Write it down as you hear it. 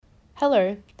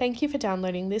Hello, thank you for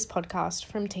downloading this podcast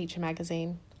from Teacher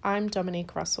Magazine. I'm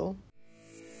Dominique Russell.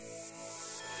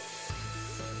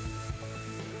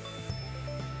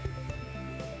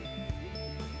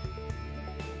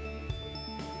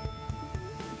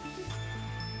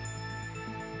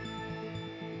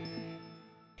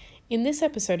 In this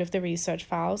episode of the Research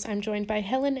Files, I'm joined by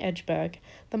Helen Edgeberg,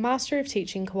 the Master of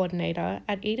Teaching Coordinator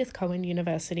at Edith Cowan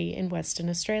University in Western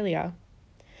Australia.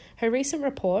 Her recent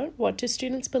report, What Do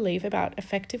Students Believe About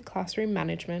Effective Classroom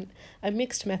Management? A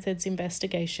Mixed Methods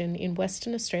Investigation in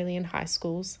Western Australian High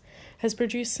Schools, has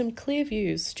produced some clear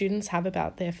views students have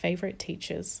about their favourite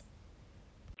teachers.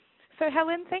 So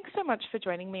Helen, thanks so much for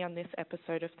joining me on this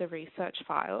episode of the Research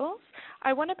Files.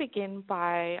 I want to begin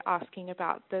by asking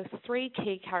about the three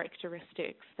key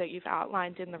characteristics that you've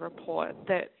outlined in the report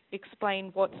that explain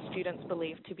what students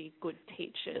believe to be good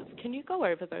teachers. Can you go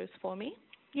over those for me?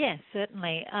 Yes,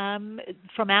 certainly.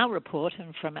 From our report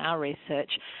and from our research,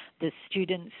 the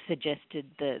students suggested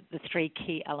the three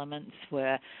key elements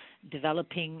were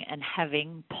developing and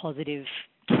having positive,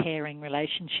 caring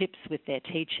relationships with their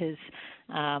teachers,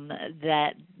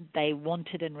 that they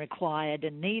wanted and required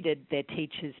and needed their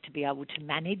teachers to be able to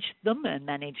manage them and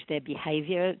manage their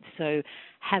behaviour, so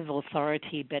have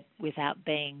authority but without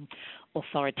being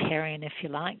authoritarian, if you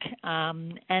like.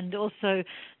 And also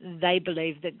they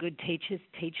believe that good teachers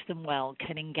teach them well,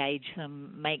 can engage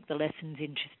them, make the lessons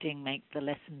interesting, make the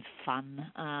lessons fun,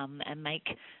 and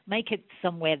make it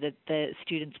somewhere that the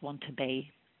students want to be.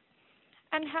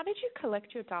 And how did you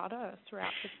collect your data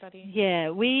throughout the study?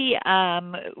 Yeah, we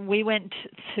went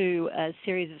to a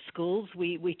series of schools.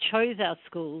 We chose our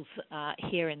schools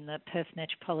here in the Perth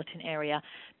metropolitan area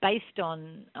based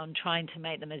on trying to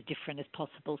make them as different as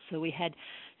possible. So we had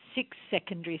 6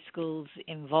 secondary schools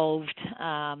involved.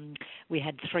 We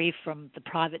had 3 from the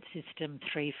private system,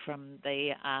 3 from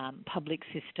the public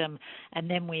system, and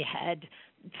then we had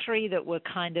 3 that were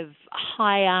kind of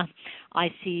higher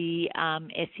IC,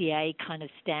 SEA kind of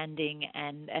standing,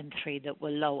 and 3 that were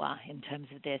lower in terms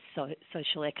of their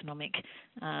social economic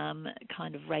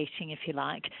kind of rating, if you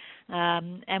like.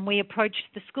 And we approached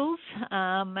the schools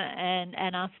and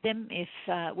asked them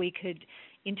if we could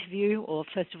interview, or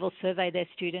first of all survey their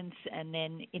students, and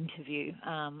then interview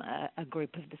a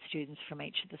group of the students from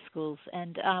each of the schools.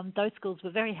 And those schools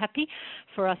were very happy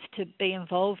for us to be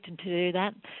involved and to do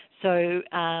that. So,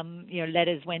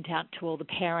 letters went out to all the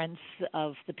parents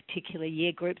of the particular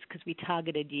year groups, because we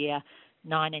targeted year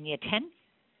 9 and year 10.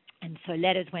 And so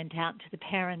letters went out to the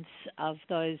parents of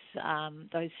those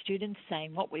students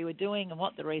saying what we were doing and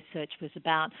what the research was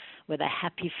about. Were they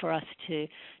happy for us to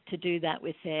do that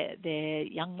with their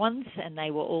young ones? And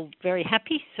they were all very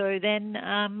happy. So then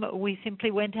we simply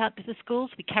went out to the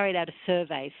schools. We carried out a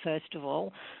survey, first of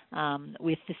all,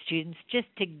 with the students,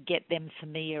 just to get them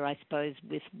familiar, I suppose,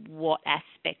 with what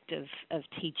aspect of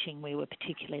teaching we were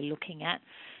particularly looking at.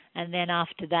 And then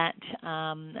after that,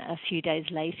 a few days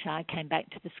later, I came back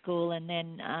to the school and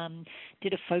then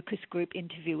did a focus group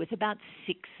interview with about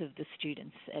 6 of the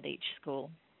students at each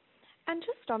school. And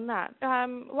just on that,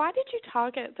 why did you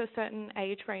target the certain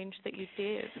age range that you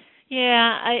did?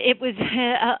 Yeah, it was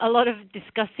a lot of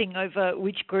discussing over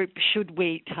which group should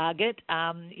we target.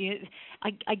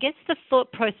 I guess the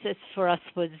thought process for us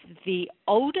was the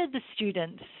older the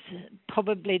students,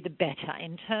 probably the better,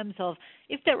 in terms of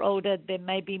if they're older, they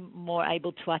may be more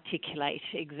able to articulate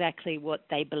exactly what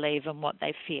they believe and what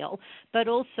they feel. But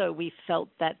also we felt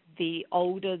that the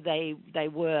older they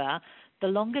were, the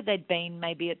longer they'd been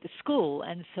maybe at the school,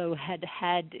 and so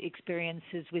had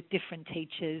experiences with different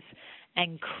teachers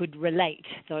and could relate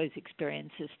those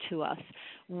experiences to us.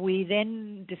 We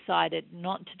then decided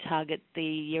not to target the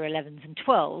year 11s and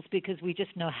 12s because we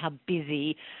just know how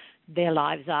busy their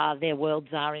lives are, their worlds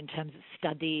are in terms of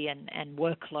study and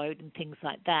workload and things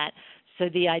like that. So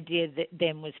the idea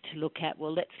then was to look at,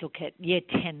 well, let's look at year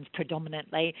 10s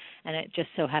predominantly, and it just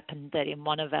so happened that in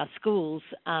one of our schools,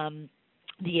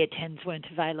 the year 10s weren't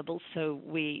available, so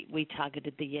we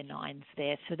targeted the year 9s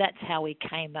there. So that's how we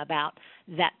came about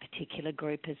that particular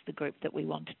group as the group that we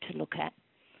wanted to look at.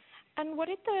 And what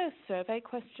did the survey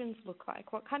questions look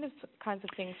like? What kinds of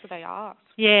things were they asked?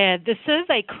 Yeah, the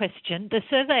survey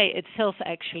itself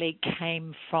actually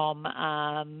came from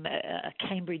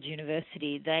Cambridge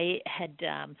University.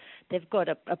 They've got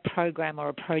a program or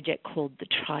a project called the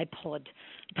Tripod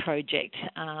Project,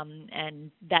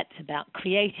 and that's about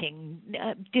creating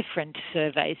different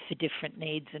surveys for different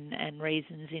needs and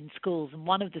reasons in schools. And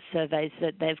one of the surveys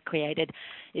that they've created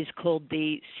is called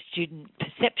the Student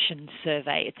Perception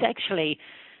Survey. It's actually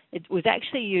It was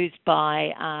actually used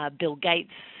by Bill Gates,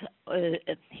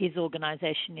 his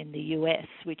organization in the US,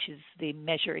 which is the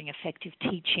Measuring Effective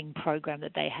Teaching program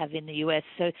that they have in the US.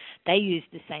 So they used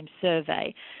the same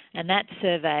survey, and that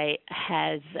survey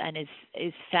has and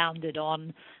is founded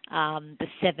on the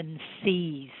 7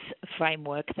 C's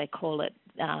framework, they call it.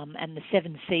 And the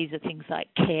 7 C's are things like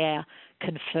care,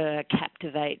 confer,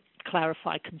 captivate,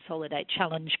 clarify, consolidate,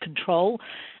 challenge, control,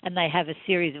 and they have a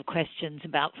series of questions,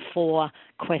 about 4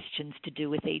 questions to do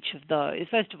with each of those.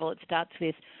 First of all, it starts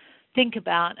with, think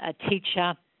about a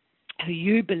teacher who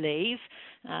you believe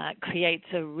creates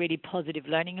a really positive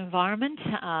learning environment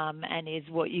and is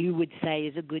what you would say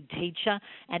is a good teacher,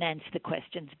 and answer the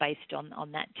questions based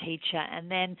on that teacher. And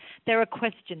then there are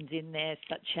questions in there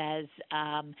such as,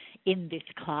 in this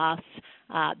class,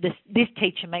 this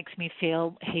teacher makes me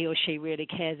feel he or she really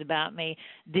cares about me.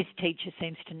 This teacher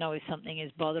seems to know if something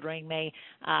is bothering me.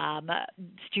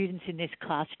 Students in this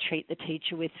class treat the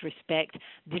teacher with respect.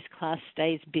 This class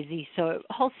stays busy. So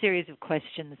a whole series of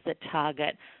questions that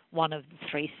target one of the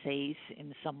 3 C's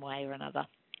in some way or another.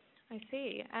 I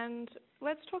see. And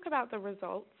let's talk about the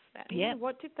results then. Yeah.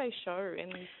 What did they show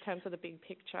in terms of the big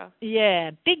picture?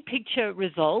 Yeah, big picture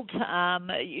result.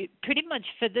 Pretty much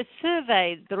for the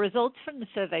survey, the results from the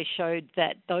survey showed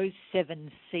that those 7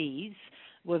 C's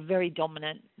were very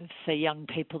dominant for young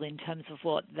people in terms of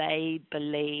what they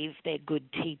believe their good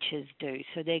teachers do.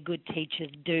 So their good teachers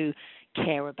do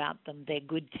care about them. Their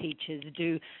good teachers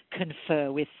do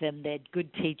confer with them. Their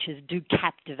good teachers do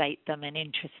captivate them and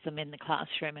interest them in the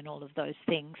classroom and all of those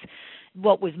things.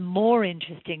 What was more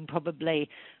interesting, probably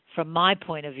from my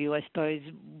point of view, I suppose,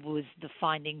 was the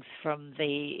findings from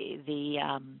the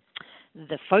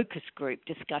focus group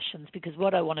discussions, because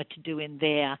what I wanted to do in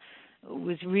there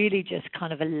was really just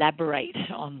kind of elaborate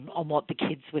on what the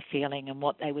kids were feeling and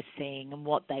what they were seeing and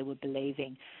what they were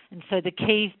believing. And so the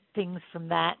key things from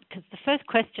that, because the first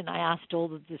question I asked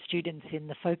all of the students in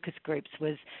the focus groups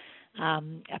was,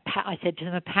 I said to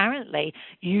them, apparently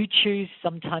you choose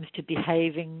sometimes to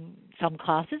behave in some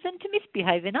classes and to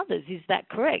misbehave in others. Is that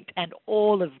correct? And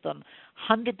all of them,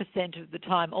 100% of the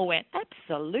time, all went,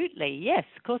 absolutely, yes,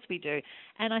 of course we do.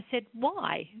 And I said,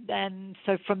 why? And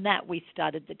so from that we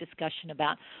started the discussion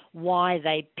about why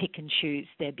they pick and choose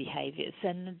their behaviors.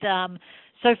 And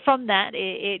so from that,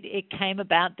 it came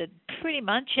about that pretty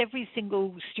much every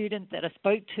single student that I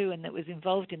spoke to and that was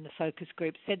involved in the focus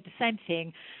group said the same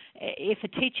thing. If a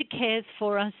teacher cares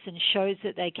for us and shows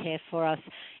that they care for us,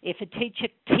 if a teacher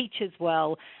teaches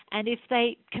well, and if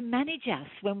they can manage us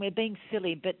when we're being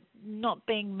silly but not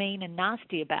being mean and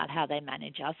nasty about how they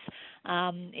manage us,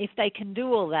 if they can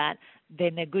do all that,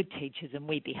 then they're good teachers and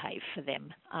we behave for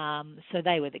them. So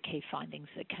they were the key findings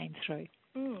that came through.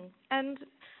 And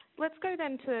let's go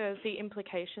then to the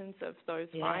implications of those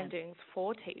findings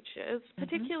for teachers,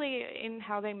 particularly in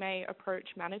how they may approach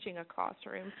managing a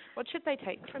classroom. What should they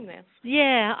take from this?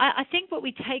 Yeah, I think what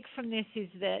we take from this is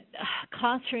that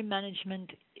classroom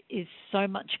management is so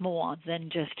much more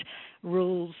than just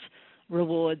rules,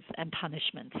 rewards and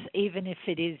punishments, even if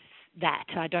it is that.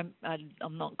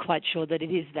 I'm not quite sure that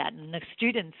it is that. And the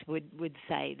students would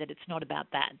say that it's not about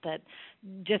that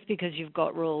just because you've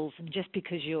got rules and just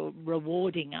because you're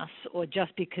rewarding us or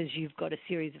just because you've got a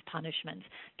series of punishments,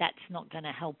 that's not going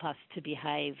to help us to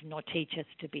behave nor teach us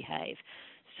to behave.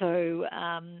 So,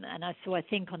 so I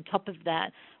think on top of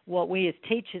that, what we as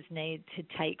teachers need to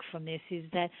take from this is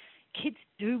that kids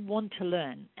do want to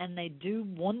learn, and they do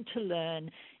want to learn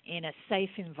in a safe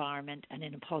environment and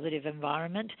in a positive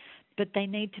environment, but they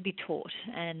need to be taught,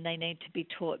 and they need to be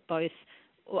taught both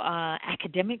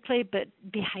academically but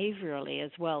behaviorally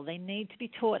as well. They need to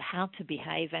be taught how to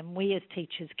behave, and we as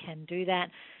teachers can do that.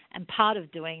 And part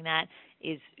of doing that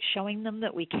is showing them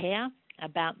that we care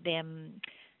about them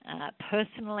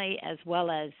personally as well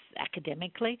as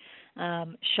academically,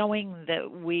 showing that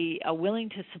we are willing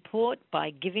to support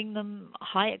by giving them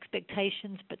high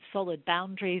expectations but solid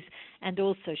boundaries, and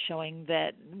also showing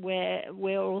that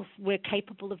we're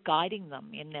capable of guiding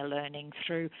them in their learning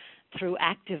through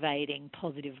activating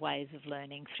positive ways of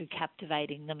learning, through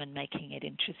captivating them and making it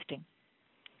interesting.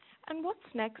 And what's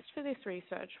next for this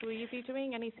research? Will you be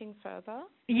doing anything further?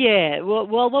 Yeah,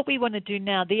 well, what we want to do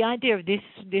now, the idea of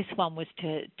this one was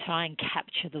to try and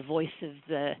capture the voice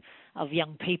of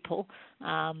young people,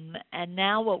 and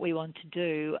now what we want to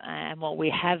do, and what we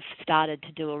have started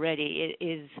to do already,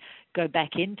 is go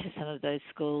back into some of those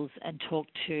schools and talk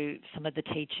to some of the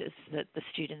teachers that the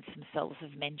students themselves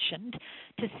have mentioned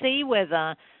to see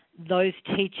whether those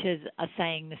teachers are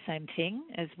saying the same thing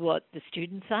as what the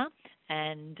students are,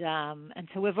 And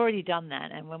so we've already done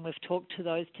that. And when we've talked to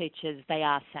those teachers, they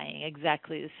are saying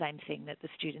exactly the same thing that the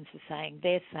students are saying.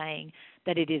 They're saying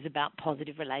that it is about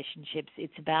positive relationships.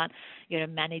 It's about,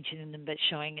 managing them but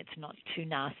showing it's not too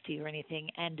nasty or anything.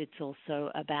 And it's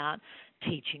also about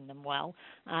teaching them well.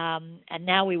 And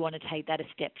now we want to take that a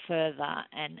step further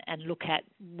and look at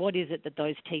what is it that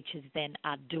those teachers then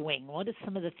are doing. What are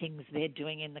some of the things they're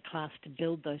doing in the class to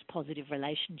build those positive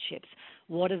relationships?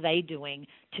 What are they doing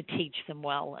to teach them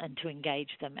well and to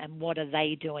engage them? And what are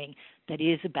they doing that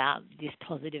is about this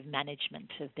positive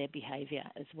management of their behaviour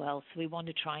as well? So we want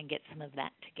to try and get some of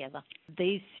that together.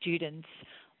 These students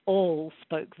all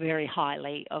spoke very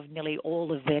highly of nearly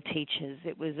all of their teachers.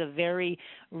 It was a very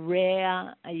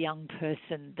rare young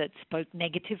person that spoke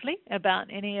negatively about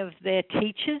any of their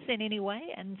teachers in any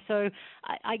way. And so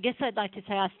I guess I'd like to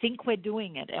say I think we're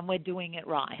doing it, and we're doing it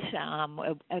right.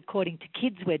 According to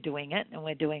kids, we're doing it, and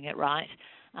we're doing it right.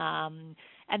 And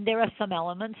there are some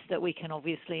elements that we can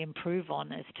obviously improve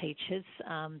on as teachers.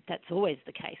 That's always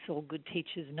the case. All good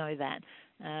teachers know that.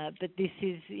 But this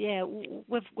is,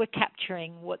 we're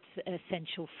capturing what's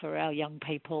essential for our young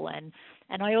people. And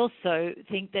I also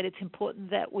think that it's important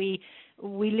that we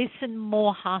listen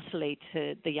more heartily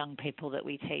to the young people that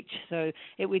we teach. So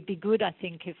it would be good, I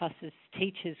think, if us as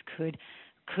teachers could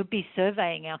be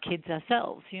surveying our kids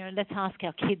ourselves. Let's ask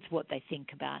our kids what they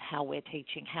think about how we're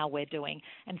teaching, how we're doing,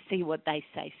 and see what they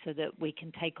say so that we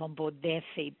can take on board their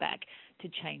feedback to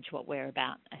change what we're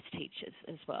about as teachers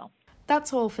as well.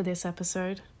 That's all for this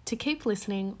episode. To keep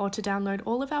listening or to download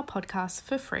all of our podcasts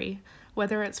for free,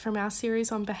 whether it's from our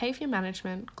series on behaviour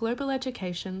management, global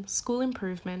education, school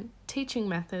improvement, teaching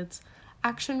methods,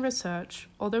 action research,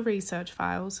 or the research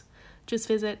files, just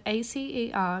visit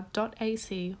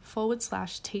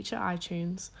acer.ac/teacher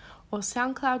iTunes or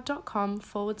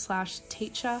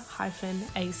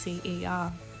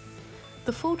soundcloud.com/teacher-acer.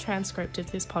 The full transcript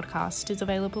of this podcast is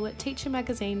available at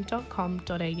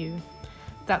teachermagazine.com.au.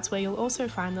 That's where you'll also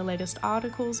find the latest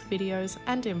articles, videos,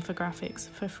 and infographics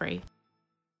for free.